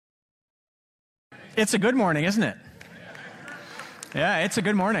It's a good morning, isn't it? Yeah, it's a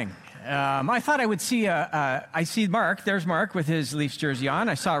good morning. I thought I would see, I see Mark. There's Mark with his Leafs jersey on.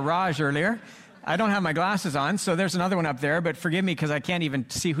 I saw Raj earlier. I don't have my glasses on, so there's another one up there, but forgive me because I can't even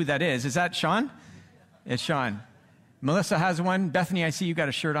see who that is. Is that Sean? It's Sean. Melissa has one. Bethany, I see you got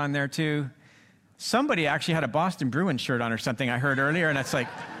a shirt on there too. Somebody actually had a Boston Bruins shirt on or something I heard earlier, and it's like,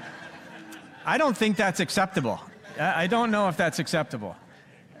 I don't think that's acceptable. I don't know if that's acceptable.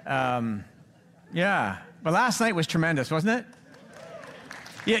 Yeah, but last night was tremendous, wasn't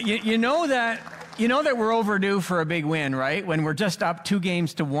it? You know that we're overdue for a big win, right? When we're just up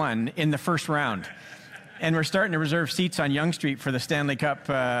 2-1 in the first round, and we're starting to reserve seats on Yonge Street for the Stanley Cup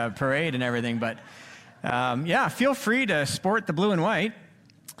parade and everything. But yeah, feel free to sport the blue and white.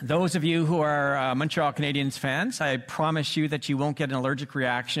 Those of you who are Montreal Canadiens fans, I promise you that you won't get an allergic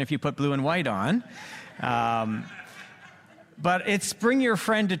reaction if you put blue and white on. But it's bring your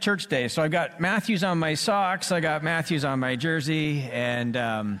friend to church day. So I've got Matthews on my socks, I got Matthews on my jersey, and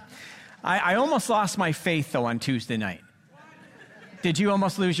I almost lost my faith, though, on Tuesday night. Did you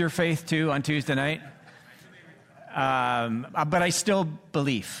almost lose your faith, too, on Tuesday night? But I still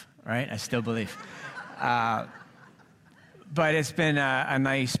believe, right? I still believe. But it's been a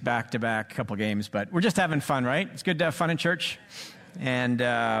nice back-to-back couple games, but we're just having fun, right? It's good to have fun in church. And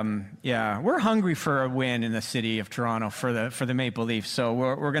yeah, we're hungry for a win in the city of Toronto for the Maple Leafs. So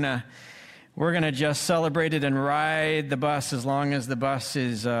we're gonna just celebrate it and ride the bus as long as the bus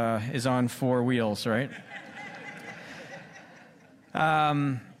is on 4 wheels, right?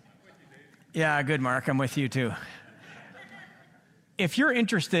 Yeah, good, Mark. I'm with you too. If you're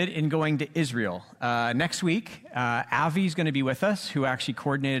interested in going to Israel, next week, Avi's going to be with us, who actually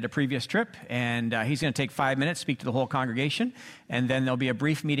coordinated a previous trip, and he's going to take 5 minutes, speak to the whole congregation, and then there'll be a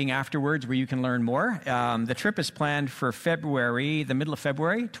brief meeting afterwards where you can learn more. The trip is planned for the middle of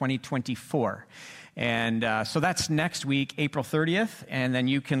February, 2024. And so that's next week, April 30th, and then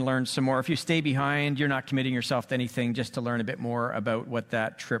you can learn some more. If you stay behind, you're not committing yourself to anything, just to learn a bit more about what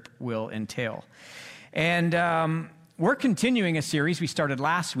that trip will entail. And we're continuing a series we started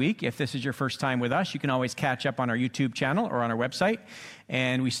last week. If this is your first time with us, you can always catch up on our YouTube channel or on our website.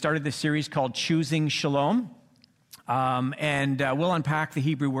 And we started this series called Choosing Shalom. And we'll unpack the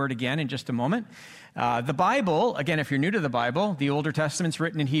Hebrew word again in just a moment. The Bible, again, if you're new to the Bible, the Older Testament's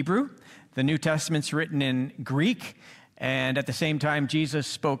written in Hebrew. The New Testament's written in Greek. And at the same time, Jesus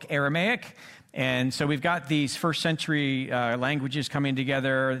spoke Aramaic. And so we've got these first century languages coming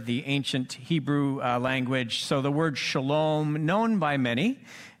together, the ancient Hebrew language. So the word shalom, known by many,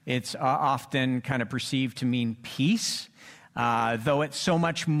 it's often kind of perceived to mean peace, though it's so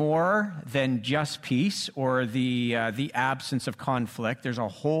much more than just peace or the absence of conflict. There's a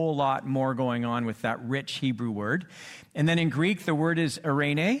whole lot more going on with that rich Hebrew word. And then in Greek, the word is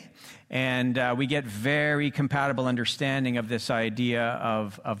eirene. And we get very compatible understanding of this idea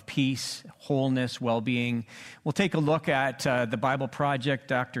of peace, wholeness, well-being. We'll take a look at the Bible Project,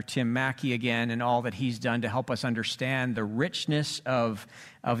 Dr. Tim Mackey again, and all that he's done to help us understand the richness of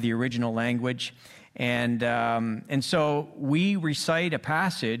the original language. And so we recite a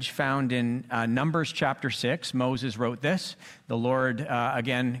passage found in Numbers chapter 6. Moses wrote this. The Lord,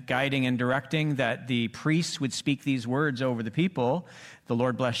 again, guiding and directing that the priests would speak these words over the people. The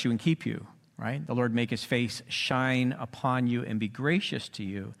Lord bless you and keep you, right? The Lord make his face shine upon you and be gracious to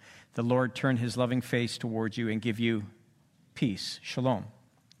you. The Lord turn his loving face towards you and give you peace. Shalom.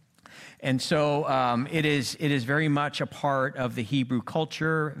 And so it is very much a part of the Hebrew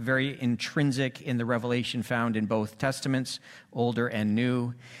culture, very intrinsic in the revelation found in both Testaments, Older and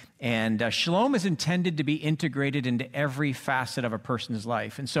New. And shalom is intended to be integrated into every facet of a person's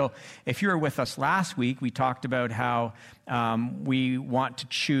life. And so if you were with us last week, we talked about how we want to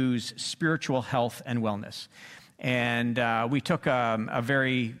choose spiritual health and wellness. And we took a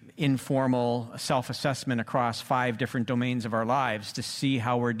very informal self-assessment across 5 different domains of our lives to see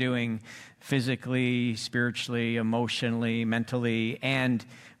how we're doing physically, spiritually, emotionally, mentally, and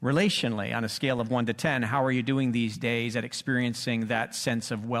relationally on a scale of 1 to 10. How are you doing these days at experiencing that sense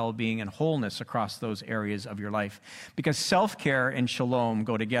of well-being and wholeness across those areas of your life? Because self-care and shalom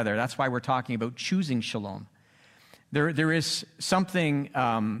go together. That's why we're talking about choosing shalom. There is something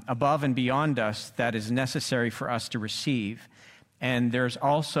above and beyond us that is necessary for us to receive. And there's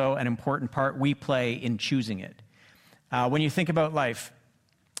also an important part we play in choosing it. When you think about life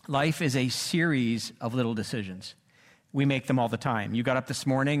is a series of little decisions. We make them all the time. You got up this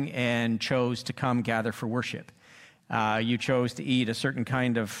morning and chose to come gather for worship. You chose to eat a certain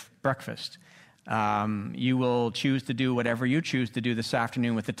kind of breakfast. You will choose to do whatever you choose to do this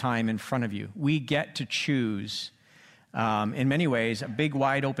afternoon with the time in front of you. We get to choose in many ways, a big,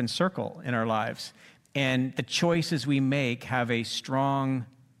 wide open circle in our lives. And the choices we make have a strong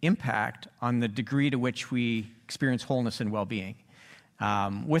impact on the degree to which we experience wholeness and well-being.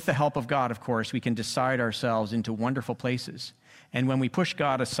 With the help of God, of course, we can decide ourselves into wonderful places. And when we push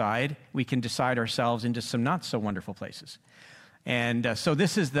God aside, we can decide ourselves into some not so wonderful places. And so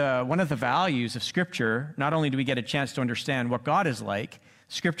this is one of the values of Scripture. Not only do we get a chance to understand what God is like,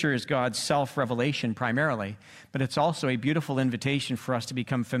 Scripture is God's self-revelation primarily, but it's also a beautiful invitation for us to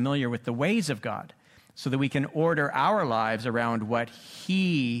become familiar with the ways of God so that we can order our lives around what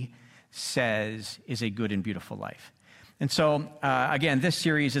He says is a good and beautiful life. And so, again, this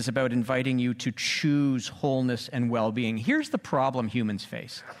series is about inviting you to choose wholeness and well-being. Here's the problem humans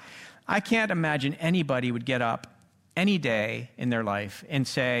face. I can't imagine anybody would get up any day in their life and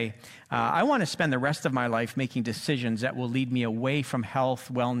say, I want to spend the rest of my life making decisions that will lead me away from health,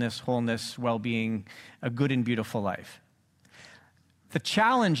 wellness, wholeness, well-being, a good and beautiful life. The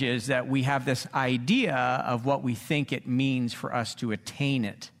challenge is that we have this idea of what we think it means for us to attain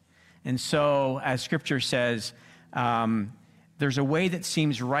it. And so, as Scripture says, there's a way that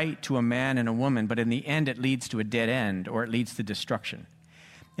seems right to a man and a woman, but in the end it leads to a dead end, or it leads to destruction.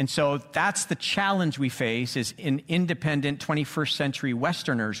 And so that's the challenge we face is in independent 21st century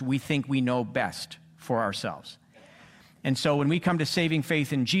Westerners, we think we know best for ourselves. And so when we come to saving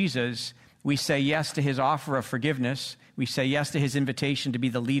faith in Jesus, we say yes to His offer of forgiveness. We say yes to His invitation to be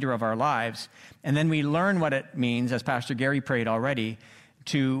the leader of our lives. And then we learn what it means, as Pastor Gary prayed already,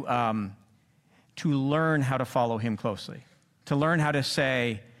 to learn how to follow Him closely. To learn how to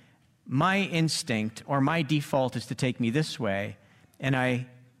say, my instinct or my default is to take me this way, and I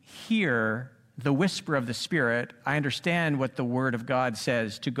hear the whisper of the Spirit. I understand what the Word of God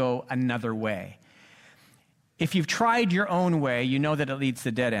says to go another way. If you've tried your own way, you know that it leads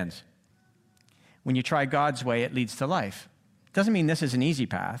to dead ends. When you try God's way, it leads to life. Doesn't mean this is an easy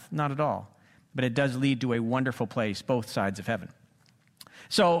path, not at all. But it does lead to a wonderful place, both sides of heaven.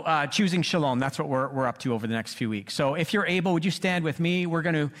 So choosing Shalom, that's what we're up to over the next few weeks. So if you're able, would you stand with me? We're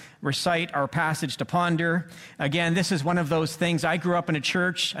going to recite our passage to ponder. Again, this is one of those things. I grew up in a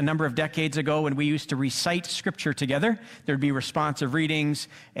church a number of decades ago when we used to recite Scripture together. There'd be responsive readings.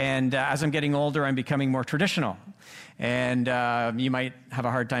 And as I'm getting older, I'm becoming more traditional. And you might have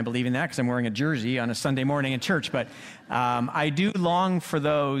a hard time believing that because I'm wearing a jersey on a Sunday morning in church. But I do long for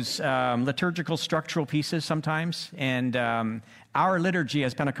those liturgical structural pieces sometimes. And our liturgy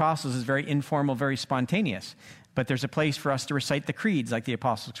as Pentecostals is very informal, very spontaneous. But there's a place for us to recite the creeds like the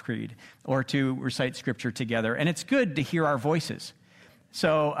Apostles' Creed or to recite Scripture together. And it's good to hear our voices.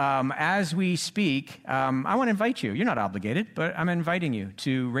 So as we speak, I want to invite you. You're not obligated, but I'm inviting you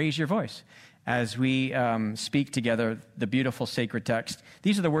to raise your voice as we speak together the beautiful sacred text.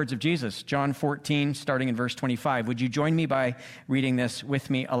 These are the words of Jesus, John 14, starting in verse 25. Would you join me by reading this with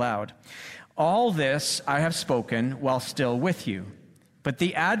me aloud? All this I have spoken while still with you, but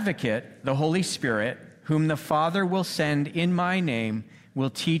the Advocate, the Holy Spirit, whom the Father will send in my name, will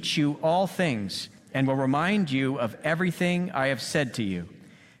teach you all things and will remind you of everything I have said to you.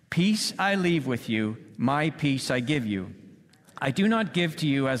 Peace I leave with you, my peace I give you. I do not give to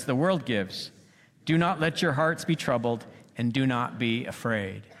you as the world gives. Do not let your hearts be troubled, and do not be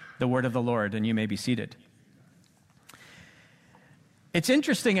afraid. The word of the Lord, and you may be seated. It's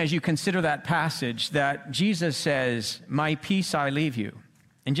interesting as you consider that passage that Jesus says, my peace I leave you.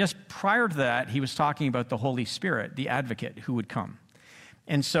 And just prior to that, he was talking about the Holy Spirit, the Advocate who would come.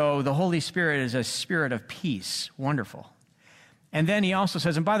 And so the Holy Spirit is a spirit of peace. Wonderful. And then he also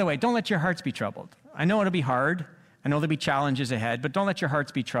says, and by the way, don't let your hearts be troubled. I know it'll be hard. I know there'll be challenges ahead, but don't let your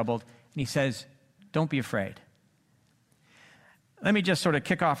hearts be troubled. And he says, don't be afraid. Let me just sort of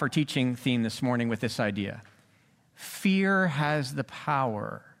kick off our teaching theme this morning with this idea. Fear has the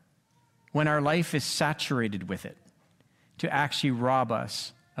power, when our life is saturated with it, to actually rob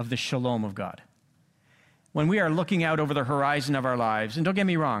us of the shalom of God. When we are looking out over the horizon of our lives, and don't get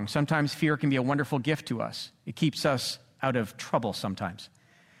me wrong, sometimes fear can be a wonderful gift to us. It keeps us out of trouble sometimes.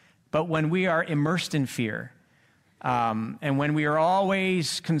 But when we are immersed in fear, and when we are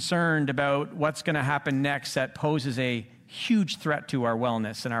always concerned about what's going to happen next, that poses a huge threat to our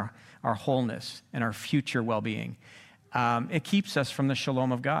wellness and our wholeness and our future well-being. It keeps us from the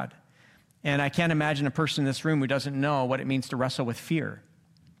shalom of God. And I can't imagine a person in this room who doesn't know what it means to wrestle with fear.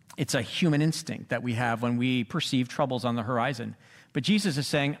 It's a human instinct that we have when we perceive troubles on the horizon. But Jesus is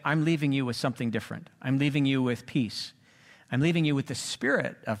saying, I'm leaving you with something different. I'm leaving you with peace. I'm leaving you with the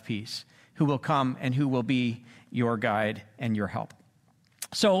Spirit of peace who will come and who will be your guide and your help.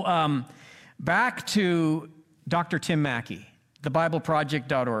 So back to Dr. Tim Mackey.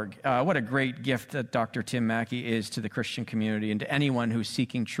 thebibleproject.org. What a great gift that Dr. Tim Mackey is to the Christian community and to anyone who's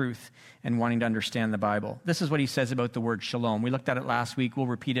seeking truth and wanting to understand the Bible. This is what he says about the word shalom. We looked at it last week. We'll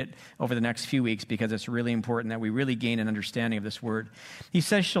repeat it over the next few weeks because it's really important that we really gain an understanding of this word. He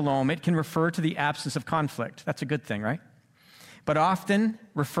says shalom. It can refer to the absence of conflict. That's a good thing, right? But often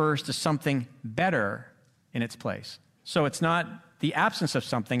refers to something better in its place. So it's not the absence of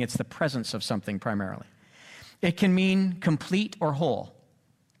something, it's the presence of something primarily. It can mean complete or whole.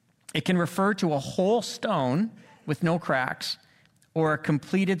 It can refer to a whole stone with no cracks or a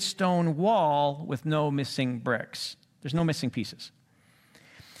completed stone wall with no missing bricks. There's no missing pieces.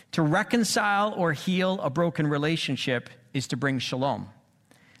 To reconcile or heal a broken relationship is to bring shalom.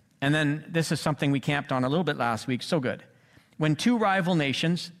 And then this is something we camped on a little bit last week, so good. When two rival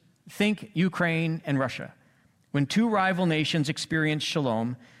nations, think Ukraine and Russia, when two rival nations experience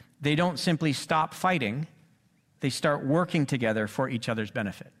shalom, they don't simply stop fighting, they start working together for each other's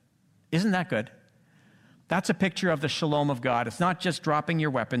benefit. Isn't that good? That's a picture of the shalom of God. It's not just dropping your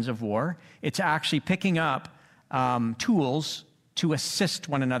weapons of war. It's actually picking up tools to assist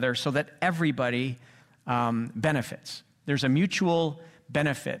one another so that everybody benefits. There's a mutual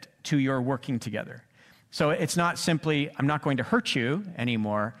benefit to your working together. So it's not simply, I'm not going to hurt you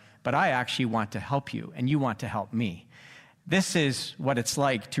anymore, but I actually want to help you, and you want to help me. This is what it's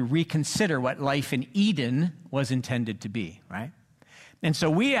like to reconsider what life in Eden was intended to be, right? And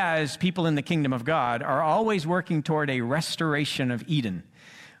so we as people in the kingdom of God are always working toward a restoration of Eden,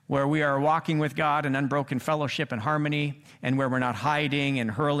 where we are walking with God in unbroken fellowship and harmony, and where we're not hiding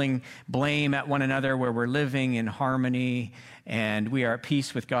and hurling blame at one another, where we're living in harmony, and we are at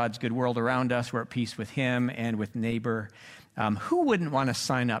peace with God's good world around us. We're at peace with Him and with neighbor. Who wouldn't want to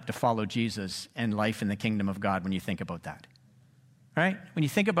sign up to follow Jesus and life in the kingdom of God when you think about that? Right? When you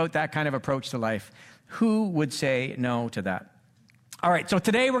think about that kind of approach to life, who would say no to that? All right, so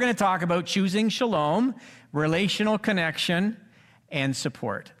today we're going to talk about choosing shalom, relational connection, and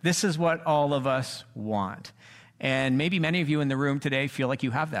support. This is what all of us want. And maybe many of you in the room today feel like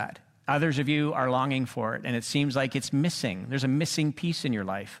you have that. Others of you are longing for it, and it seems like it's missing. There's a missing piece in your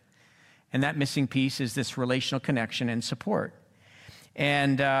life. And that missing piece is this relational connection and support.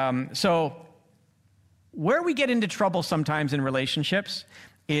 And so where we get into trouble sometimes in relationships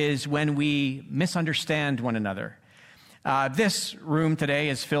is when we misunderstand one another. This room today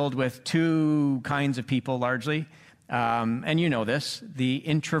is filled with two kinds of people largely. And you know this, the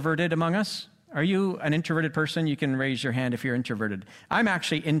introverted among us. Are you an introverted person? You can raise your hand if you're introverted. I'm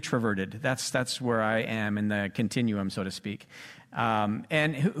actually introverted. That's where I am in the continuum, so to speak.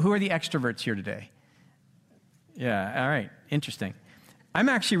 And who are the extroverts here today? Yeah, all right, interesting. I'm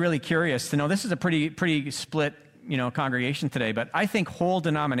actually really curious to know, this is a pretty split, congregation today, but I think whole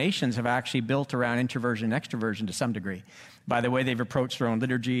denominations have actually built around introversion and extroversion to some degree by the way they've approached their own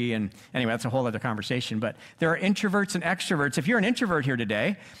liturgy. And anyway, that's a whole other conversation. But there are introverts and extroverts. If you're an introvert here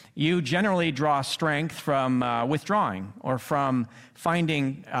today, you generally draw strength from withdrawing or from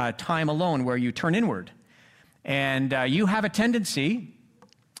finding time alone where you turn inward. And you have a tendency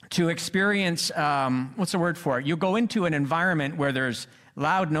to experience, what's the word for it? You go into an environment where there's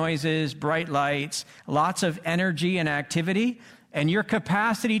loud noises, bright lights, lots of energy and activity, and your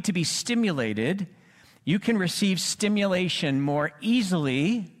capacity to be stimulated, you can receive stimulation more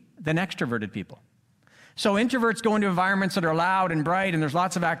easily than extroverted people. So introverts go into environments that are loud and bright and there's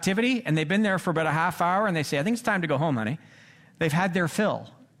lots of activity, and they've been there for about a half hour, and they say, I think it's time to go home, honey. They've had their fill.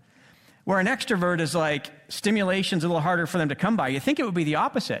 Where an extrovert is like, stimulation's a little harder for them to come by. You think it would be the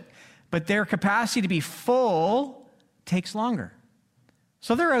opposite, but their capacity to be full takes longer.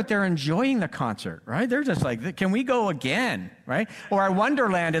 So they're out there enjoying the concert, right? They're just like, can we go again, right? Or at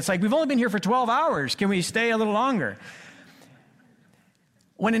Wonderland, it's like, we've only been here for 12 hours. Can we stay a little longer?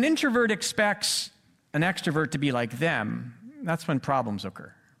 When an introvert expects an extrovert to be like them, that's when problems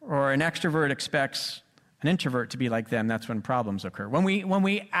occur. Or an extrovert expects an introvert to be like them, that's when problems occur. When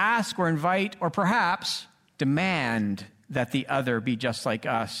we ask or invite or perhaps demand that the other be just like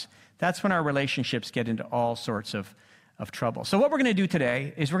us, that's when our relationships get into all sorts of trouble. So what we're going to do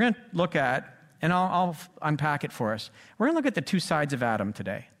today is we're going to look at, and I'll unpack it for us, we're going to look at the two sides of Adam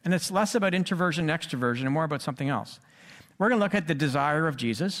today. And it's less about introversion and extroversion and more about something else. We're going to look at the desire of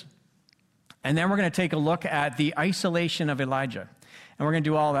Jesus, and then we're going to take a look at the isolation of Elijah. And we're going to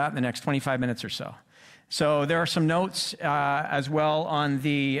do all that in the next 25 minutes or so. So there are some notes as well on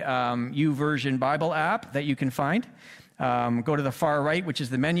the YouVersion Bible app that you can find. Go to the far right, which is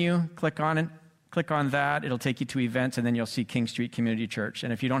the menu, click on it. Click on that. It'll take you to events, and then you'll see King Street Community Church.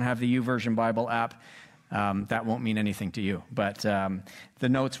 And if you don't have the YouVersion Bible app, that won't mean anything to you. But the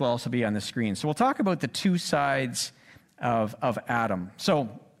notes will also be on the screen. So we'll talk about the two sides of Adam. So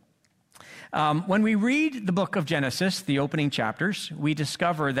when we read the book of Genesis, the opening chapters, we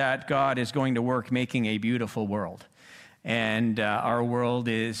discover that God is going to work making a beautiful world. And our world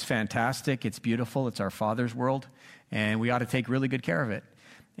is fantastic. It's beautiful. It's our Father's world. And we ought to take really good care of it.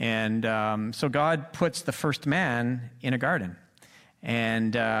 And so God puts the first man in a garden.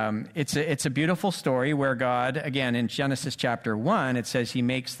 And it's a beautiful story where God, again, in Genesis chapter 1, it says he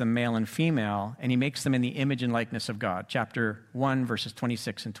makes them male and female, and he makes them in the image and likeness of God. Chapter 1, verses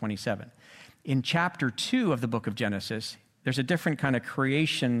 26 and 27. In chapter 2 of the book of Genesis, there's a different kind of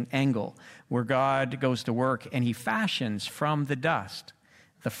creation angle where God goes to work and he fashions from the dust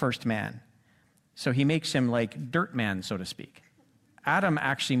the first man. So he makes him like dirt man, so to speak. Adam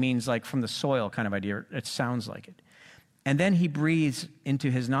actually means like from the soil kind of idea. It sounds like it. And then he breathes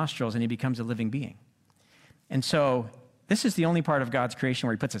into his nostrils and he becomes a living being. And so this is the only part of God's creation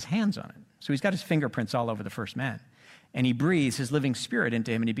where he puts his hands on it. So he's got his fingerprints all over the first man. And he breathes his living spirit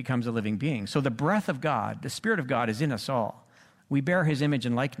into him and he becomes a living being. So the breath of God, the Spirit of God is in us all. We bear his image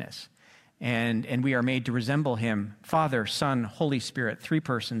and likeness. And we are made to resemble him, Father, Son, Holy Spirit, three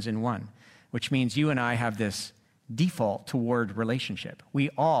persons in one, which means you and I have this default toward relationship. We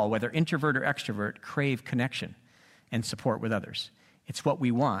all, whether introvert or extrovert, crave connection and support with others. It's what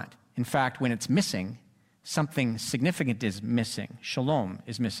we want. In fact, when it's missing, something significant is missing. Shalom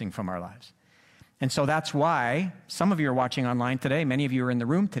is missing from our lives. And so that's why some of you are watching online today. Many of you are in the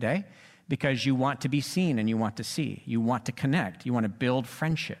room today because you want to be seen and you want to see. You want to connect. You want to build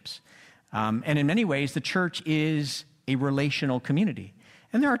friendships. And in many ways, the church is a relational community.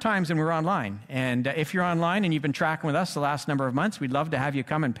 And there are times when we're online. And if you're online and you've been tracking with us the last number of months, we'd love to have you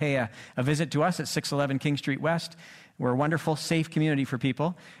come and pay a visit to us at 611 King Street West. We're a wonderful, safe community for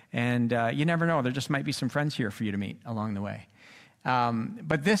people. And you never know, there just might be some friends here for you to meet along the way.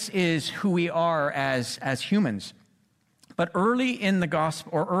 But this is who we are as humans. But early in the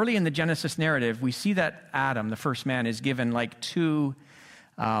gospel, or early in the Genesis narrative, we see that Adam, the first man, is given like two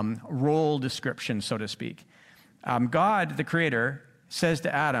role descriptions, so to speak. God, the creator, says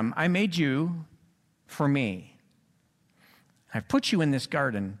to Adam, I made you for me. I've put you in this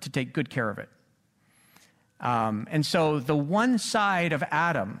garden to take good care of it. And so the one side of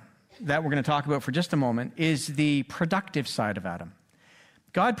Adam that we're going to talk about for just a moment is the productive side of Adam.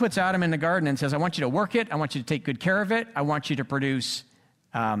 God puts Adam in the garden and says, I want you to work it. I want you to take good care of it. I want you to produce,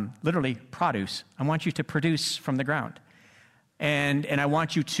 literally produce. I want you to produce from the ground. And I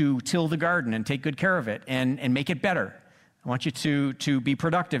want you to till the garden and take good care of it and make it better. I want you to be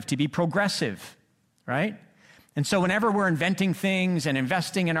productive, to be progressive, right? And so whenever we're inventing things and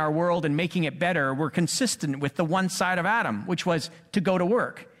investing in our world and making it better, we're consistent with the one side of Adam, which was to go to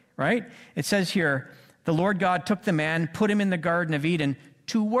work, right? It says here, the Lord God took the man, put him in the Garden of Eden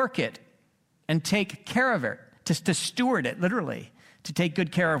to work it and take care of it, to steward it, literally, to take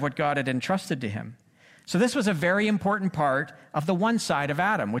good care of what God had entrusted to him. So this was a very important part of the one side of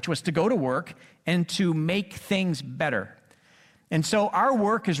Adam, which was to go to work and to make things better. And so our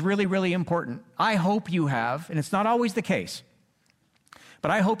work is really, really important. I hope you have, and it's not always the case, but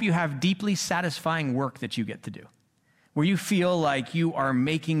I hope you have deeply satisfying work that you get to do, where you feel like you are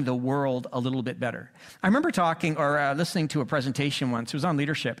making the world a little bit better. I remember talking or listening to a presentation once, it was on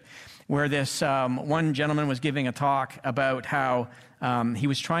leadership, where this one gentleman was giving a talk about how he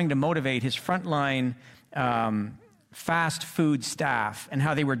was trying to motivate his frontline fast food staff and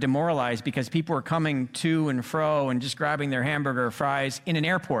how they were demoralized because people were coming to and fro and just grabbing their hamburger or fries in an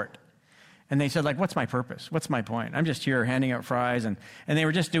airport. And they said, like, what's my purpose? What's my point? I'm just here handing out fries. And they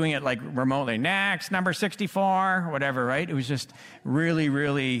were just doing it like remotely. Next, number 64, whatever, right? It was just really,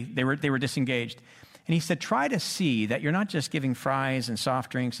 really, they were disengaged. And he said, try to see that you're not just giving fries and soft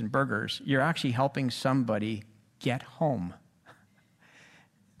drinks and burgers. You're actually helping somebody get home.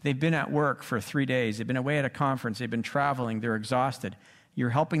 They've been at work for 3 days. They've been away at a conference. They've been traveling. They're exhausted.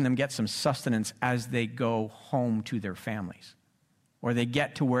 You're helping them get some sustenance as they go home to their families, or they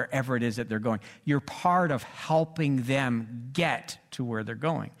get to wherever it is that they're going. You're part of helping them get to where they're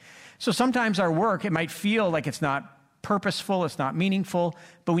going. So sometimes our work, it might feel like it's not purposeful, it's not meaningful,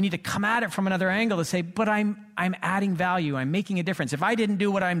 but we need to come at it from another angle to say, but I'm adding value, I'm making a difference. If I didn't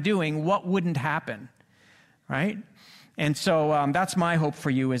do what I'm doing, what wouldn't happen, right? And so that's my hope for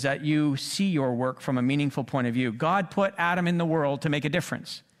you, is that you see your work from a meaningful point of view. God put Adam in the world to make a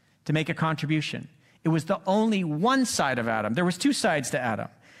difference, to make a contribution. It was the only one side of Adam. There was two sides to Adam.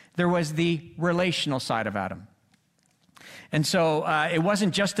 There was the relational side of Adam. And so it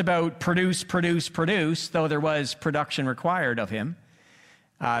wasn't just about produce, though there was production required of him.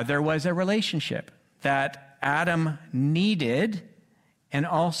 There was a relationship that Adam needed and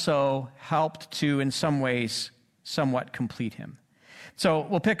also helped to, in some ways, somewhat complete him. So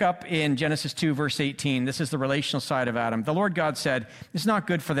we'll pick up in Genesis 2, verse 18. This is the relational side of Adam. The Lord God said, it's not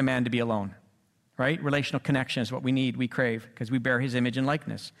good for the man to be alone, right? Relational connection is what we need, we crave, because we bear his image and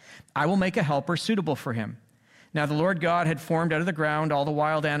likeness. I will make a helper suitable for him. Now the Lord God had formed out of the ground all the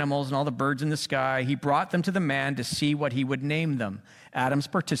wild animals and all the birds in the sky. He brought them to the man to see what he would name them. Adam's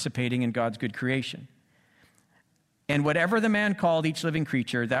participating in God's good creation. And whatever the man called each living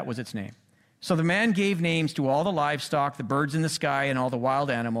creature, that was its name. So the man gave names to all the livestock, the birds in the sky, and all the wild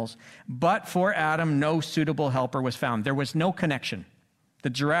animals. But for Adam, no suitable helper was found. There was no connection.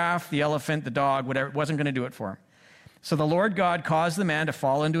 The giraffe, the elephant, the dog, whatever, wasn't going to do it for him. So the Lord God caused the man to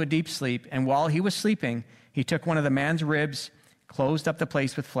fall into a deep sleep. And while he was sleeping, he took one of the man's ribs, closed up the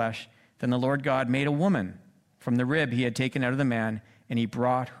place with flesh. Then the Lord God made a woman from the rib he had taken out of the man, and he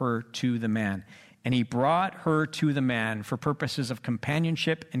brought her to the man. And he brought her to the man for purposes of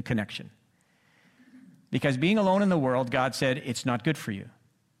companionship and connection. Because being alone in the world, God said, it's not good for you.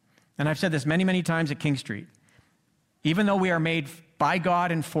 And I've said this many, many times at King Street. Even though we are made by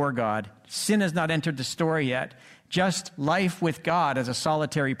God and for God, sin has not entered the story yet. Just life with God as a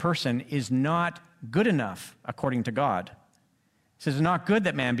solitary person is not good enough, according to God. He says, it's not good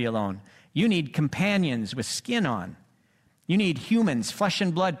that man be alone. You need companions with skin on. You need humans, flesh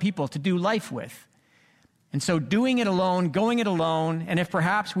and blood people to do life with. And so doing it alone, going it alone, and if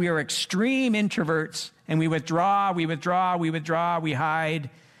perhaps we are extreme introverts and we withdraw, we hide.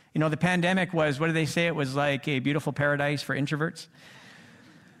 You know, the pandemic was, what do they say? It was like a beautiful paradise for introverts.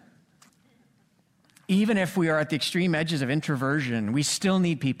 Even if we are at the extreme edges of introversion, we still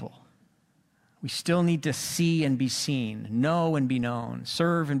need people. We still need to see and be seen, know and be known,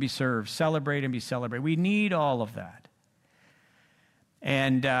 serve and be served, celebrate and be celebrated. We need all of that.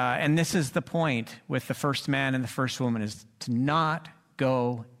 And this is the point with the first man and the first woman, is to not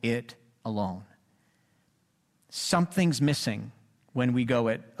go it alone. Something's missing when we go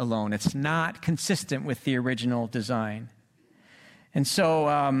it alone. It's not consistent with the original design. And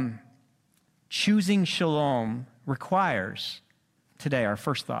so choosing shalom requires, today our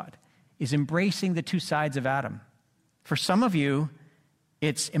first thought, is embracing the two sides of Adam. For some of you,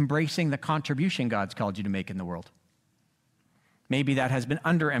 it's embracing the contribution God's called you to make in the world. Maybe that has been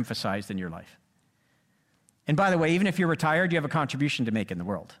underemphasized in your life. And by the way, even if you're retired, you have a contribution to make in the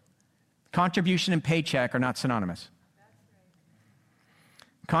world. Contribution and paycheck are not synonymous.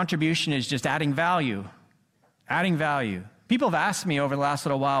 Contribution is just adding value. Adding value. People have asked me over the last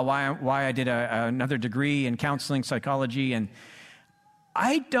little while why I did another degree in counseling psychology, and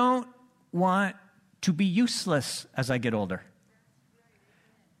I don't want to be useless as I get older.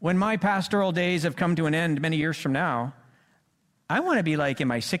 When my pastoral days have come to an end many years from now, I want to be like in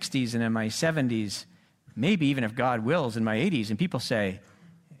my 60s and in my 70s, maybe even if God wills, in my 80s, and people say,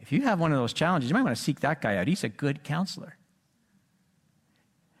 if you have one of those challenges, you might want to seek that guy out. He's a good counselor.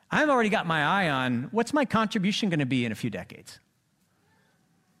 I've already got my eye on what's my contribution going to be in a few decades.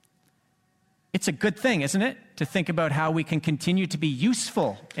 It's a good thing, isn't it, to think about how we can continue to be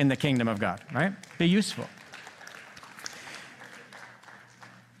useful in the kingdom of God, right? Be useful.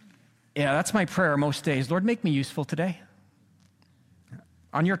 Yeah, that's my prayer most days. Lord, make me useful today.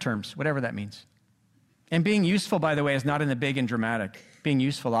 On your terms, whatever that means. And being useful, by the way, is not in the big and dramatic. Being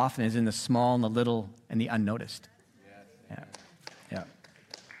useful often is in the small and the little and the unnoticed. Yeah.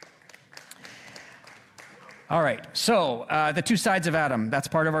 All right, so the two sides of Adam, that's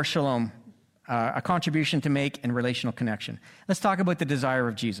part of our shalom. A contribution to make and relational connection. Let's talk about the desire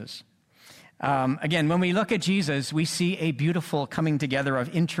of Jesus. Again, when we look at Jesus, we see a beautiful coming together of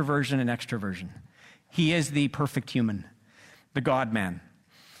introversion and extroversion. He is the perfect human, the God-man.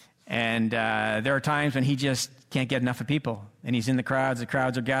 And there are times when he just can't get enough of people. And he's in the crowds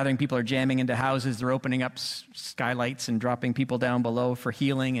are gathering, people are jamming into houses, they're opening up skylights and dropping people down below for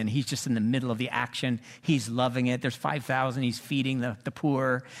healing, and he's just in the middle of the action. He's loving it. There's 5,000, he's feeding the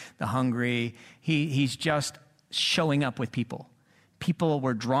poor, the hungry. He's just showing up with people. People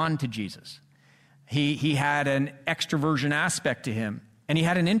were drawn to Jesus. He had an extroversion aspect to him. And he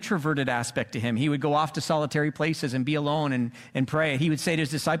had an introverted aspect to him. He would go off to solitary places and be alone and pray. And he would say to his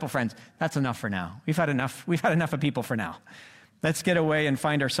disciple friends, that's enough for now. We've had enough of people for now. Let's get away and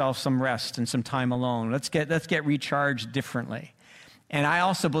find ourselves some rest and some time alone. Let's get recharged differently. And I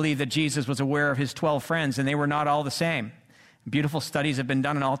also believe that Jesus was aware of his 12 friends, and they were not all the same. Beautiful studies have been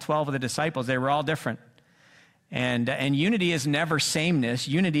done on all 12 of the disciples. They were all different. And unity is never sameness.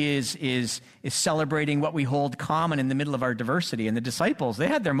 Unity is celebrating what we hold common in the middle of our diversity. And the disciples, they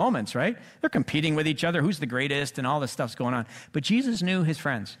had their moments, right? They're competing with each other. Who's the greatest? And all this stuff's going on. But Jesus knew his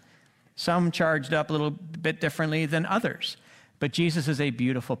friends. Some charged up a little bit differently than others. But Jesus is a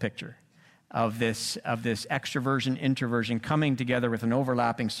beautiful picture. of this extroversion, introversion coming together with an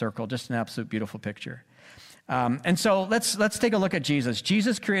overlapping circle, just an absolute beautiful picture. And so let's take a look at Jesus.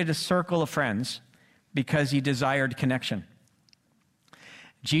 Jesus created a circle of friends because he desired connection.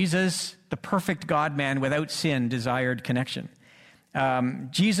 Jesus, the perfect God-man without sin, desired connection.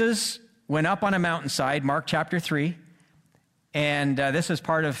 Jesus went up on a mountainside, Mark chapter 3, and this is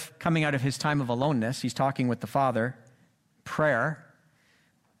part of coming out of his time of aloneness. He's talking with the Father, prayer,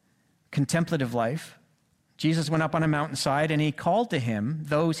 contemplative life. Jesus went up on a mountainside and he called to him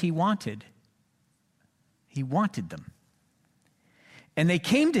those he wanted. He wanted them. And they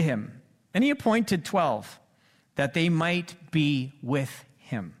came to him, and he appointed 12 that they might be with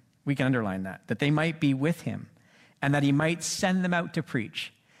him. We can underline that they might be with him and that he might send them out to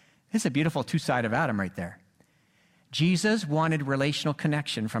preach. This is a beautiful two-sided of Adam right there. Jesus wanted relational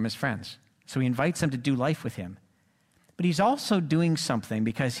connection from his friends, so he invites them to do life with him. But he's also doing something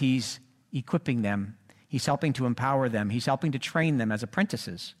because he's equipping them. He's helping to empower them. He's helping to train them as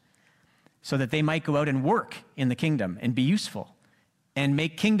apprentices so that they might go out and work in the kingdom and be useful and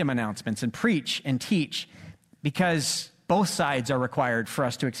make kingdom announcements and preach and teach, because both sides are required for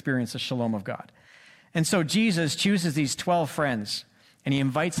us to experience the shalom of God. And so Jesus chooses these 12 friends and he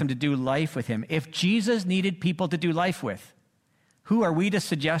invites them to do life with him. If Jesus needed people to do life with, who are we to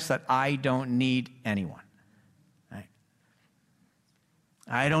suggest that I don't need anyone? Right?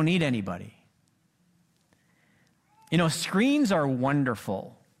 I don't need anybody. You know, screens are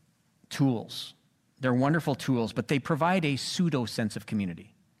wonderful tools. They're wonderful tools, but they provide a pseudo sense of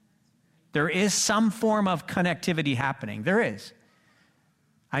community. There is some form of connectivity happening. There is.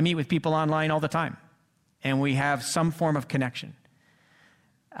 I meet with people online all the time, and we have some form of connection.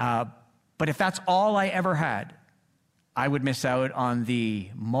 But if that's all I ever had, I would miss out on the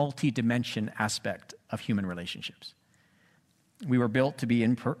multi-dimension aspect of human relationships. We were built to be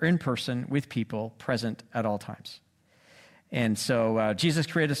in person with people, present at all times. And so Jesus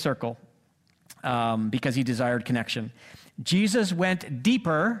created a circle because he desired connection. Jesus went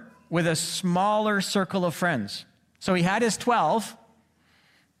deeper with a smaller circle of friends. So he had his 12,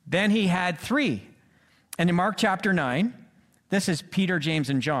 then he had 3. And in Mark chapter 9, this is Peter, James,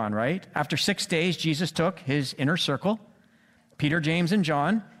 and John, right? After 6 days, Jesus took his inner circle, Peter, James, and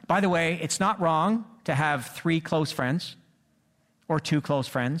John. By the way, it's not wrong to have 3 close friends, or 2 close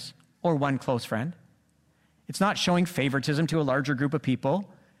friends, or 1 close friend. It's not showing favoritism to a larger group of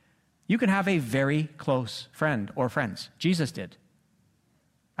people. You can have a very close friend or friends. Jesus did.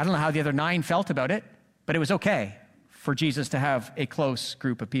 I don't know how the other 9 felt about it, but it was okay for Jesus to have a close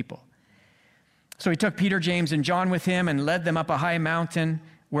group of people. So he took Peter, James, and John with him and led them up a high mountain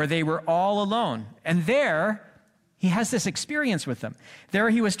where they were all alone. And there, he has this experience with them.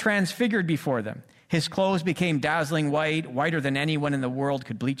 There he was transfigured before them. His clothes became dazzling white, whiter than anyone in the world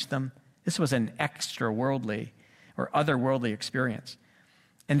could bleach them. This was an extra-worldly or otherworldly experience.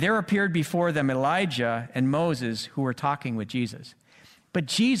 And there appeared before them Elijah and Moses, who were talking with Jesus. But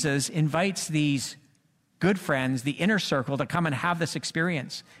Jesus invites these good friends, the inner circle, to come and have this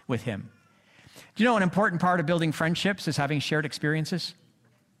experience with him. Do you know an important part of building friendships is having shared experiences?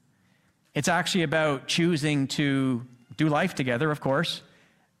 It's actually about choosing to do life together, of course,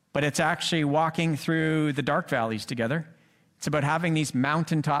 but it's actually walking through the dark valleys together. It's about having these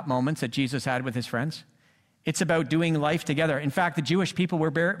mountaintop moments that Jesus had with his friends. It's about doing life together. In fact, the Jewish people were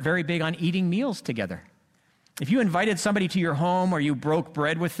very big on eating meals together. If you invited somebody to your home or you broke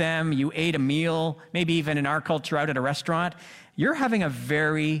bread with them, you ate a meal, maybe even in our culture out at a restaurant, you're having a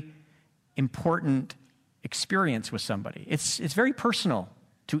very important experience with somebody. It's very personal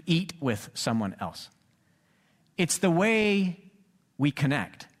to eat with someone else. It's the way we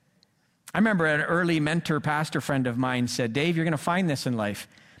connect. I remember an early mentor, pastor friend of mine said, Dave, you're going to find this in life.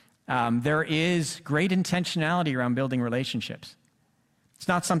 There is great intentionality around building relationships. It's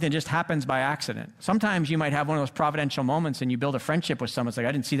not something that just happens by accident. Sometimes you might have one of those providential moments and you build a friendship with someone. It's like,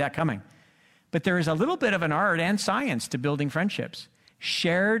 I didn't see that coming. But there is a little bit of an art and science to building friendships.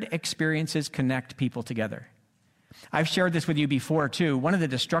 Shared experiences connect people together. I've shared this with you before, too. One of the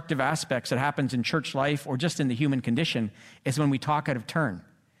destructive aspects that happens in church life or just in the human condition is when we talk out of turn.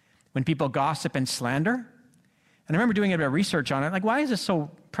 When people gossip and slander. And I remember doing a bit of research on it. Like, why is this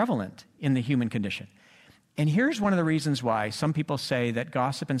so prevalent in the human condition? And here's one of the reasons why some people say that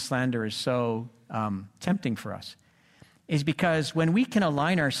gossip and slander is so tempting for us. Is because when we can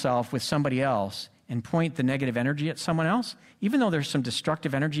align ourselves with somebody else and point the negative energy at someone else, even though there's some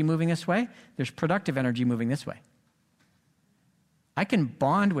destructive energy moving this way, there's productive energy moving this way. I can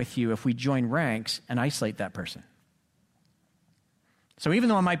bond with you if we join ranks and isolate that person. So even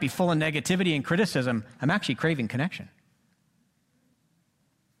though I might be full of negativity and criticism, I'm actually craving connection.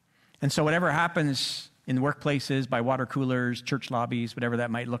 And so whatever happens in workplaces, by water coolers, church lobbies, whatever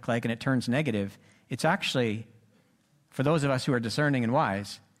that might look like, and it turns negative, it's actually, for those of us who are discerning and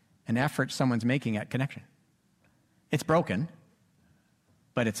wise, an effort someone's making at connection. It's broken,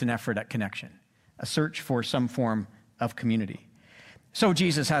 but it's an effort at connection, a search for some form of community. So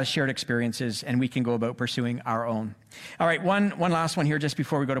Jesus has shared experiences, and we can go about pursuing our own. All right, one last one here just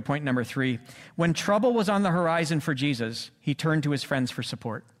before we go to point number 3. When trouble was on the horizon for Jesus, he turned to his friends for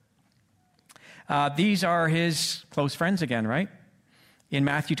support. These are his close friends again, right? In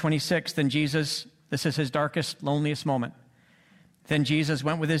Matthew 26, then Jesus, this is his darkest, loneliest moment. Then Jesus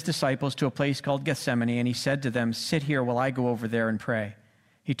went with his disciples to a place called Gethsemane, and he said to them, "Sit here while I go over there and pray."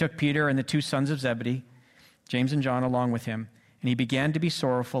 He took Peter and the 2 sons of Zebedee, James and John, along with him, and he began to be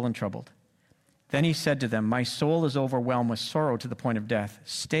sorrowful and troubled. Then he said to them, "My soul is overwhelmed with sorrow to the point of death.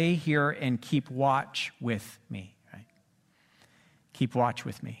 Stay here and keep watch with me." Right? Keep watch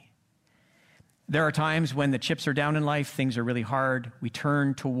with me. There are times when the chips are down in life, things are really hard. We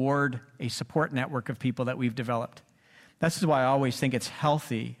turn toward a support network of people that we've developed. This is why I always think it's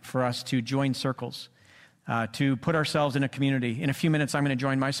healthy for us to join circles, to put ourselves in a community. In a few minutes, I'm going to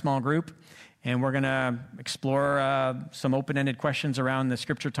join my small group, and we're going to explore some open-ended questions around the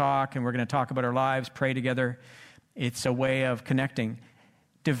scripture talk, and we're going to talk about our lives, pray together. It's a way of connecting.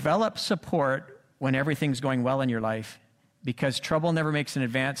 Develop support when everything's going well in your life, because trouble never makes an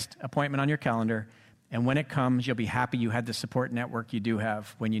advanced appointment on your calendar, and when it comes, you'll be happy you had the support network you do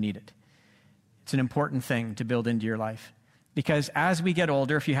have when you need it. It's an important thing to build into your life, because as we get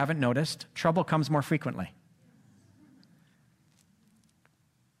older, if you haven't noticed, trouble comes more frequently.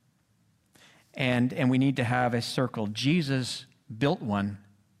 And we need to have a circle. Jesus built one,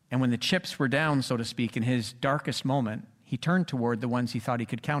 and when the chips were down, so to speak, in his darkest moment, he turned toward the ones he thought he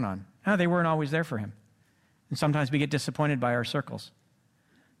could count on. Now, they weren't always there for him. And sometimes we get disappointed by our circles.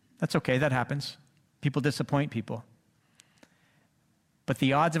 That's okay, that happens. People disappoint people. But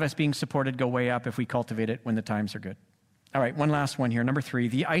the odds of us being supported go way up if we cultivate it when the times are good. All right, one last one here. Number 3,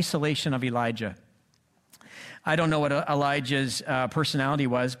 the isolation of Elijah. I don't know what Elijah's personality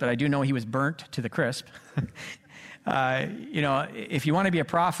was, but I do know he was burnt to the crisp. If you want to be a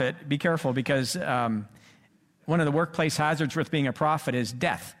prophet, be careful, because one of the workplace hazards with being a prophet is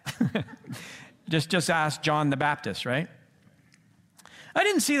death. Just ask John the Baptist, right? I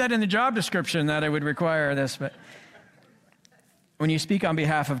didn't see that in the job description that I would require this, but when you speak on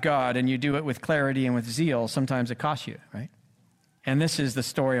behalf of God and you do it with clarity and with zeal, sometimes it costs you, right? And this is the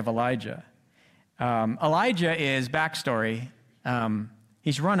story of Elijah. Elijah is, backstory,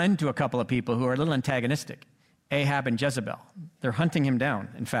 he's run into a couple of people who are a little antagonistic, Ahab and Jezebel. They're hunting him down,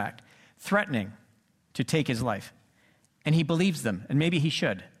 in fact, threatening to take his life. And he believes them, and maybe he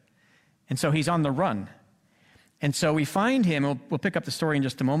should. And so he's on the run. And so we find him, we'll pick up the story in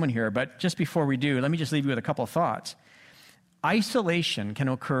just a moment here, but just before we do, let me just leave you with a couple of thoughts. Isolation can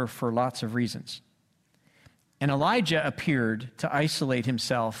occur for lots of reasons. And Elijah appeared to isolate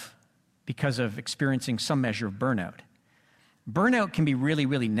himself because of experiencing some measure of burnout. Burnout can be really,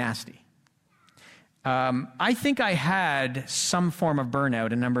 really nasty. I think I had some form of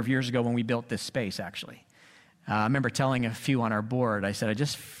burnout a number of years ago when we built this space, actually. I remember telling a few on our board, I said, I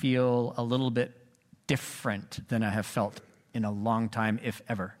just feel a little bit different than I have felt in a long time, if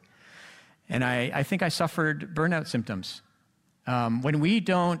ever. And I think I suffered burnout symptoms. When we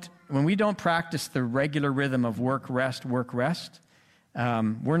don't practice the regular rhythm of work, rest,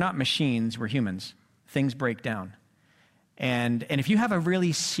 we're not machines, we're humans. Things break down. And if you have a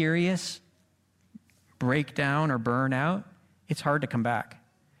really serious breakdown or burnout, it's hard to come back.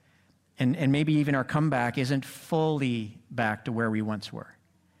 And maybe even our comeback isn't fully back to where we once were.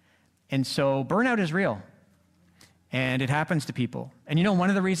 And so burnout is real. And it happens to people. And you know, one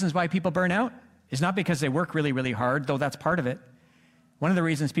of the reasons why people burn out is not because they work really, really hard, though that's part of it. One of the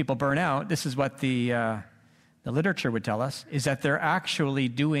reasons people burn out, this is what the literature would tell us, is that they're actually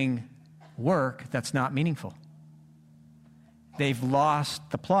doing work that's not meaningful. They've lost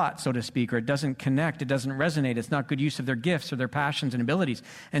the plot, so to speak, or it doesn't connect, it doesn't resonate, it's not good use of their gifts or their passions and abilities.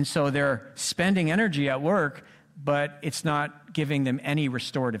 And so they're spending energy at work, but it's not giving them any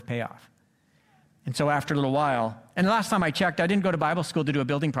restorative payoff. And so after a little while, and the last time I checked, I didn't go to Bible school to do a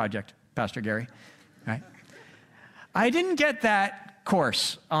building project, Pastor Gary, right? I didn't get that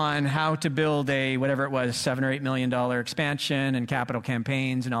course on how to build a, whatever it was, $7 or $8 million expansion and capital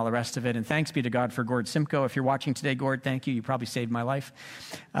campaigns and all the rest of it. And thanks be to God for Gord Simcoe. If you're watching today, Gord, thank you. You probably saved my life.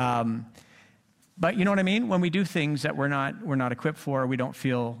 But you know what I mean? When we do things that we're not equipped for, we don't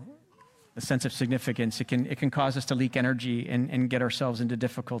feel a sense of significance. It can cause us to leak energy and get ourselves into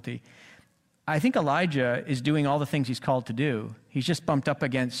difficulty. I think Elijah is doing all the things he's called to do. He's just bumped up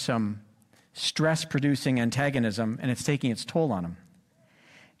against some stress-producing antagonism, and it's taking its toll on him.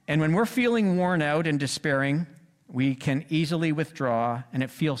 And when we're feeling worn out and despairing, we can easily withdraw, and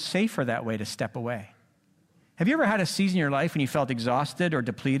it feels safer that way to step away. Have you ever had a season in your life when you felt exhausted or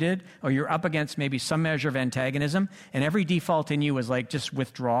depleted, or you're up against maybe some measure of antagonism, and every default in you was like, just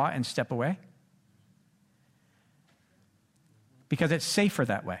withdraw and step away? Because it's safer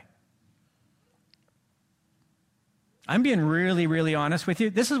that way. I'm being really, really honest with you.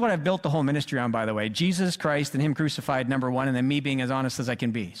 This is what I've built the whole ministry on, by the way. Jesus Christ and him crucified, number one, and then me being as honest as I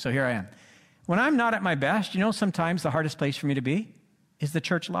can be. So here I am. When I'm not at my best, sometimes the hardest place for me to be is the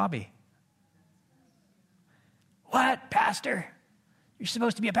church lobby. What, pastor? You're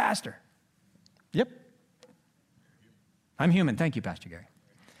supposed to be a pastor. Yep. I'm human. Thank you, Pastor Gary.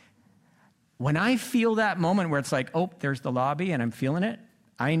 When I feel that moment where it's like, oh, there's the lobby and I'm feeling it,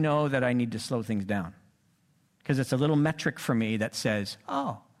 I know that I need to slow things down. Because it's a little metric for me that says,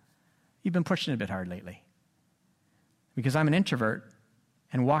 oh, you've been pushing it a bit hard lately. Because I'm an introvert,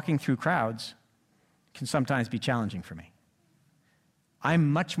 and walking through crowds can sometimes be challenging for me.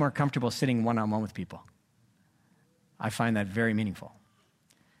 I'm much more comfortable sitting one-on-one with people. I find that very meaningful.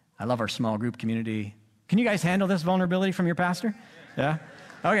 I love our small group community. Can you guys handle this vulnerability from your pastor? Yeah?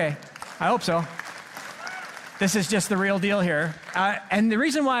 Okay. I hope so. This is just the real deal here. And the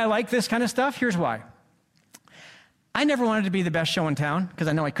reason why I like this kind of stuff, here's why. I never wanted to be the best show in town because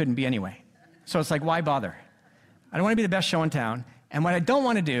I know I couldn't be anyway. So it's like, why bother? I don't want to be the best show in town. And what I don't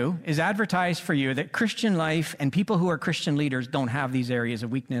want to do is advertise for you that Christian life and people who are Christian leaders don't have these areas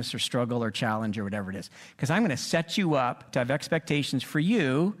of weakness or struggle or challenge or whatever it is. Because I'm going to set you up to have expectations for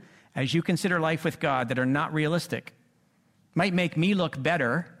you as you consider life with God that are not realistic. Might make me look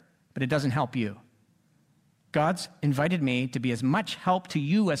better, but it doesn't help you. God's invited me to be as much help to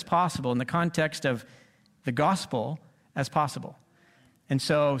you as possible in the context of the gospel as possible. And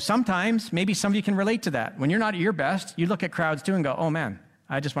so sometimes, maybe some of you can relate to that. When you're not at your best, you look at crowds too and go, oh man,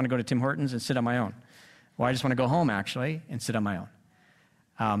 I just want to go to Tim Hortons and sit on my own. Well, I just want to go home, actually, and sit on my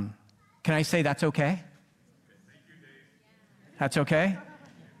own. Can I say that's okay? That's okay?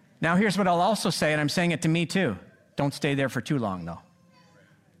 Now here's what I'll also say, and I'm saying it to me too. Don't stay there for too long, though.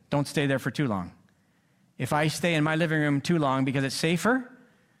 Don't stay there for too long. If I stay in my living room too long because it's safer,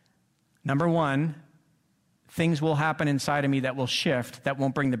 number one, things will happen inside of me that will shift, that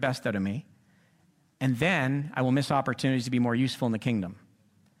won't bring the best out of me. And then I will miss opportunities to be more useful in the kingdom.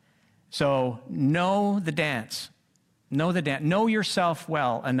 So know the dance. Know the dance. Know yourself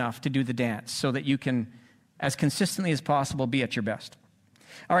well enough to do the dance so that you can, as consistently as possible, be at your best.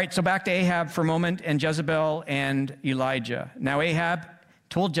 All right, so back to Ahab for a moment, and Jezebel and Elijah. Now Ahab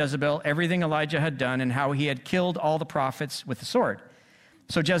told Jezebel everything Elijah had done and how he had killed all the prophets with the sword.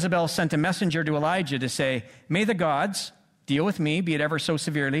 So Jezebel sent a messenger to Elijah to say, may the gods deal with me, be it ever so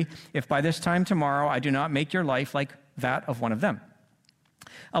severely, if by this time tomorrow I do not make your life like that of one of them.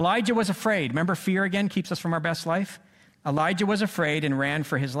 Elijah was afraid. Remember, fear again keeps us from our best life? Elijah was afraid and ran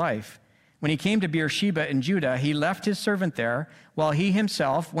for his life. When he came to Beersheba in Judah, he left his servant there while he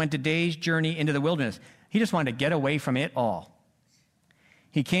himself went a day's journey into the wilderness. He just wanted to get away from it all.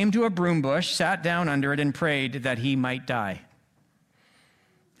 He came to a broom bush, sat down under it, and prayed that he might die.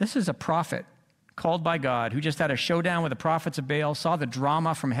 This is a prophet called by God who just had a showdown with the prophets of Baal, saw the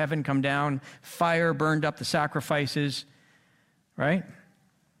drama from heaven come down, fire burned up the sacrifices, right?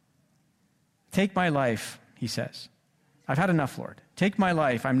 Take my life, he says. I've had enough, Lord. Take my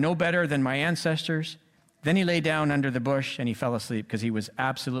life. I'm no better than my ancestors. Then he lay down under the bush and he fell asleep because he was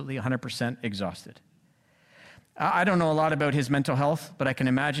absolutely 100% exhausted. I don't know a lot about his mental health, but I can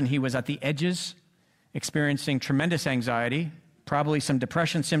imagine he was at the edges, experiencing tremendous anxiety, probably some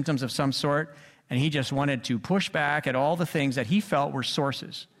depression symptoms of some sort, and he just wanted to push back at all the things that he felt were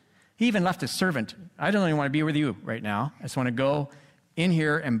sources. He even left his servant. I don't even want to be with you right now. I just want to go in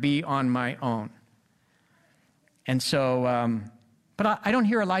here and be on my own. And so, but I don't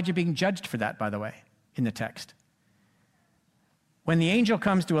hear Elijah being judged for that, by the way, in the text. When the angel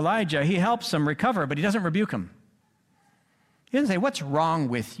comes to Elijah, he helps him recover, but he doesn't rebuke him. He doesn't say, what's wrong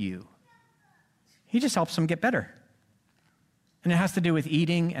with you? He just helps him get better. And it has to do with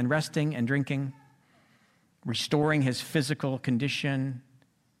eating and resting and drinking, restoring his physical condition.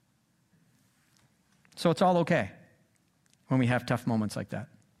 So it's all okay when we have tough moments like that.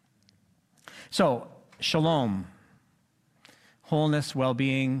 So, shalom, wholeness,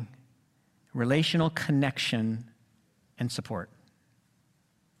 well-being, relational connection, and support.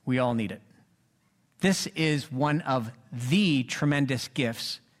 We all need it. This is one of the tremendous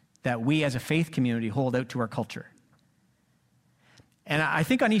gifts that we as a faith community hold out to our culture. And I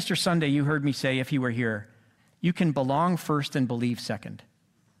think on Easter Sunday, you heard me say, if you were here, you can belong first and believe second.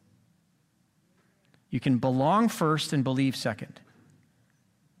 You can belong first and believe second.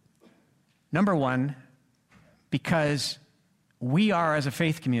 Number one, because we are, as a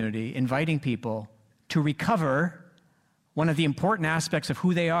faith community, inviting people to recover one of the important aspects of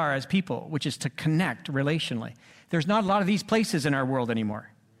who they are as people, which is to connect relationally. There's not a lot of these places in our world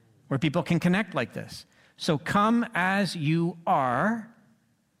anymore where people can connect like this. So come as you are.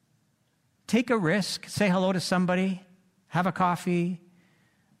 Take a risk. Say hello to somebody. Have a coffee.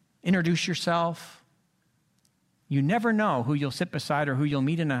 Introduce yourself. You never know who you'll sit beside or who you'll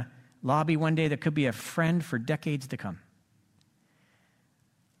meet in a lobby one day that could be a friend for decades to come.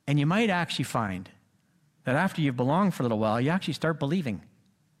 And you might actually find that after you've belonged for a little while, you actually start believing.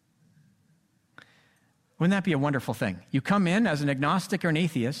 Wouldn't that be a wonderful thing? You come in as an agnostic or an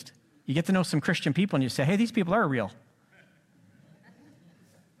atheist, you get to know some Christian people, and you say, hey, these people are real.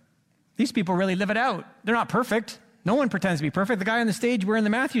 These people really live it out. They're not perfect. No one pretends to be perfect. The guy on the stage wearing the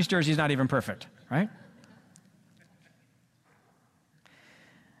Matthews jersey is not even perfect, right?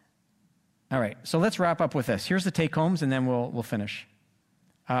 All right, so let's wrap up with this. Here's the take-homes, and then we'll finish.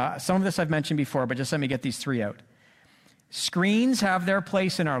 Some of this I've mentioned before, but just let me get these three out. Screens have their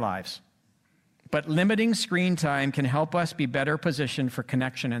place in our lives, but limiting screen time can help us be better positioned for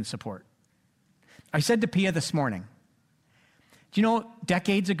connection and support. I said to Pia this morning, do you know,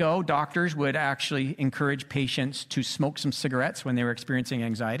 decades ago, doctors would actually encourage patients to smoke some cigarettes when they were experiencing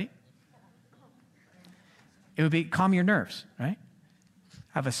anxiety? It would be, calm your nerves, right?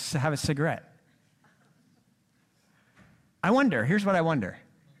 Have a cigarette. I wonder, here's what I wonder.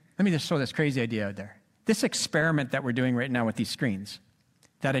 Let me just throw this crazy idea out there. This experiment that we're doing right now with these screens,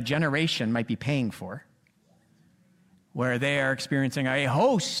 that a generation might be paying for, where they are experiencing a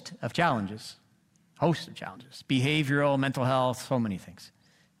host of challenges, behavioral, mental health, so many things.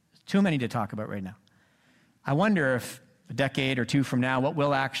 Too many to talk about right now. I wonder if a decade or two from now, what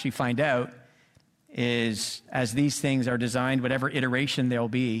we'll actually find out is, as these things are designed, whatever iteration they'll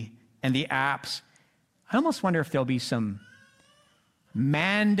be, and the apps, I almost wonder if there'll be some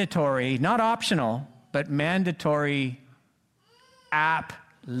mandatory, not optional, but mandatory app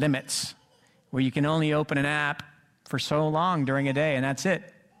limits, where you can only open an app for so long during a day, and that's it.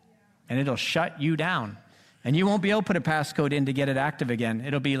 And it'll shut you down. And you won't be able to put a passcode in to get it active again.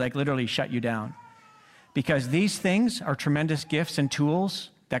 It'll be like literally shut you down. Because these things are tremendous gifts and tools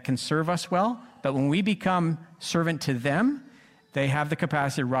that can serve us well, but when we become servant to them, they have the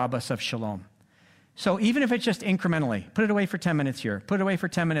capacity to rob us of shalom. So even if it's just incrementally, put it away for 10 minutes here, put it away for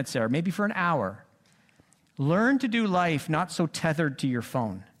 10 minutes there, maybe for an hour. Learn to do life not so tethered to your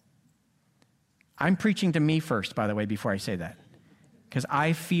phone. I'm preaching to me first, by the way, before I say that, because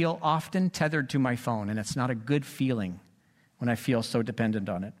I feel often tethered to my phone, and it's not a good feeling when I feel so dependent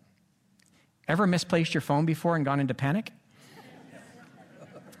on it. Ever misplaced your phone before and gone into panic?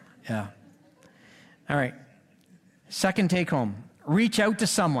 Yeah. All right. Second take home, reach out to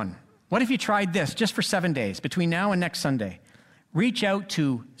someone. What if you tried this just for 7 days, between now and next Sunday? Reach out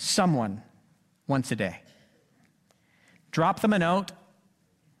to someone once a day. Drop them a note,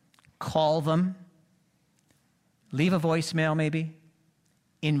 call them, leave a voicemail maybe,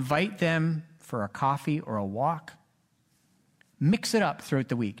 invite them for a coffee or a walk. Mix it up throughout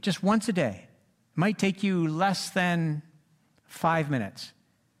the week, just once a day. It might take you less than 5 minutes.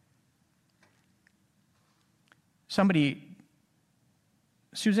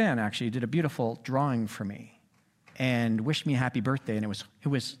 Suzanne actually did a beautiful drawing for me and wished me a happy birthday, and it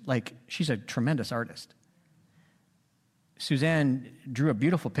was like, she's a tremendous artist. Suzanne drew a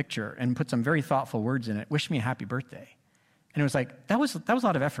beautiful picture and put some very thoughtful words in it, wished me a happy birthday. And it was like, that was a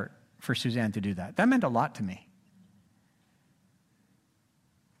lot of effort for Suzanne to do that. That meant a lot to me.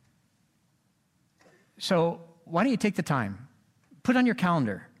 So why don't you take the time, put on your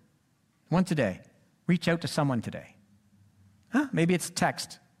calendar, once a day, reach out to someone today. Maybe it's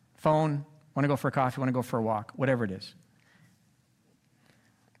text, phone, want to go for a coffee, want to go for a walk, whatever it is.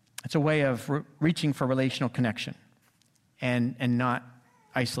 It's a way of reaching for relational connection and not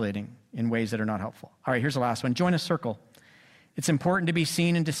isolating in ways that are not helpful. All right, here's the last one. Join a circle. It's important to be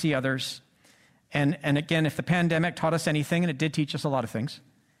seen and to see others. And again, if the pandemic taught us anything, and it did teach us a lot of things,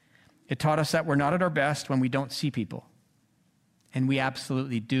 it taught us that we're not at our best when we don't see people. And we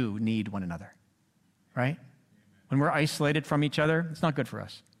absolutely do need one another, right? When we're isolated from each other, it's not good for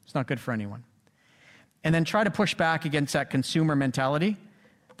us. It's not good for anyone. And then try to push back against that consumer mentality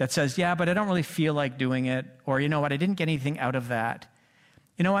that says, yeah, but I don't really feel like doing it. Or, you know what, I didn't get anything out of that.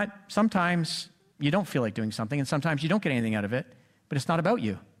 You know what, sometimes you don't feel like doing something, and sometimes you don't get anything out of it, but it's not about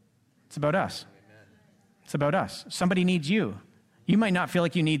you. It's about us. Amen. It's about us. Somebody needs you. You might not feel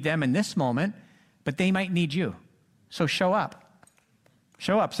like you need them in this moment, but they might need you. So show up.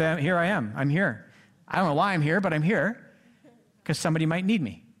 Show up. Say, here I am. I'm here. I don't know why I'm here, but I'm here because somebody might need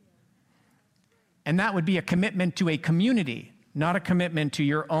me. And that would be a commitment to a community, not a commitment to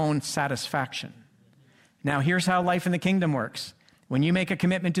your own satisfaction. Now, here's how life in the kingdom works. When you make a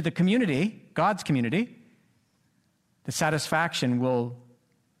commitment to the community, God's community, the satisfaction will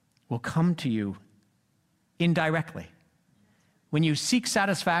come to you indirectly. When you seek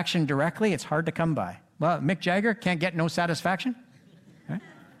satisfaction directly, it's hard to come by. Well, Mick Jagger can't get no satisfaction. Right?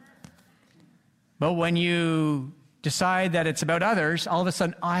 But when you decide that it's about others, all of a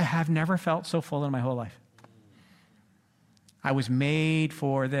sudden, I have never felt so full in my whole life. I was made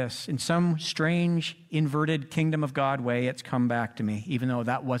for this. In some strange, inverted kingdom of God way, it's come back to me, even though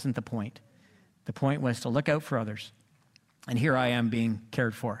that wasn't the point. The point was to look out for others. And here I am being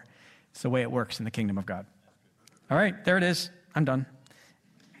cared for. It's the way it works in the kingdom of God. All right, there it is. I'm done.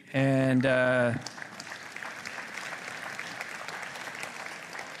 And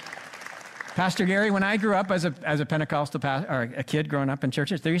Pastor Gary, when I grew up as a Pentecostal or a kid growing up in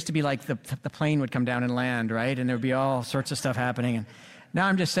churches, there used to be like the plane would come down and land, right? And there would be all sorts of stuff happening. And now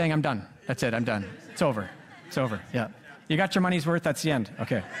I'm just saying I'm done. That's it. I'm done. It's over. It's over. Yeah. You got your money's worth. That's the end.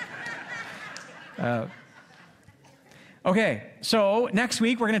 Okay. Okay. So next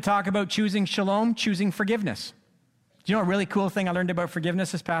week we're going to talk about choosing shalom, choosing forgiveness. Do you know a really cool thing I learned about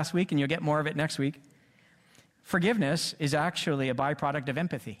forgiveness this past week, and you'll get more of it next week? Forgiveness is actually a byproduct of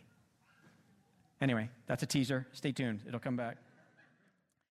empathy. Anyway, that's a teaser. Stay tuned. It'll come back.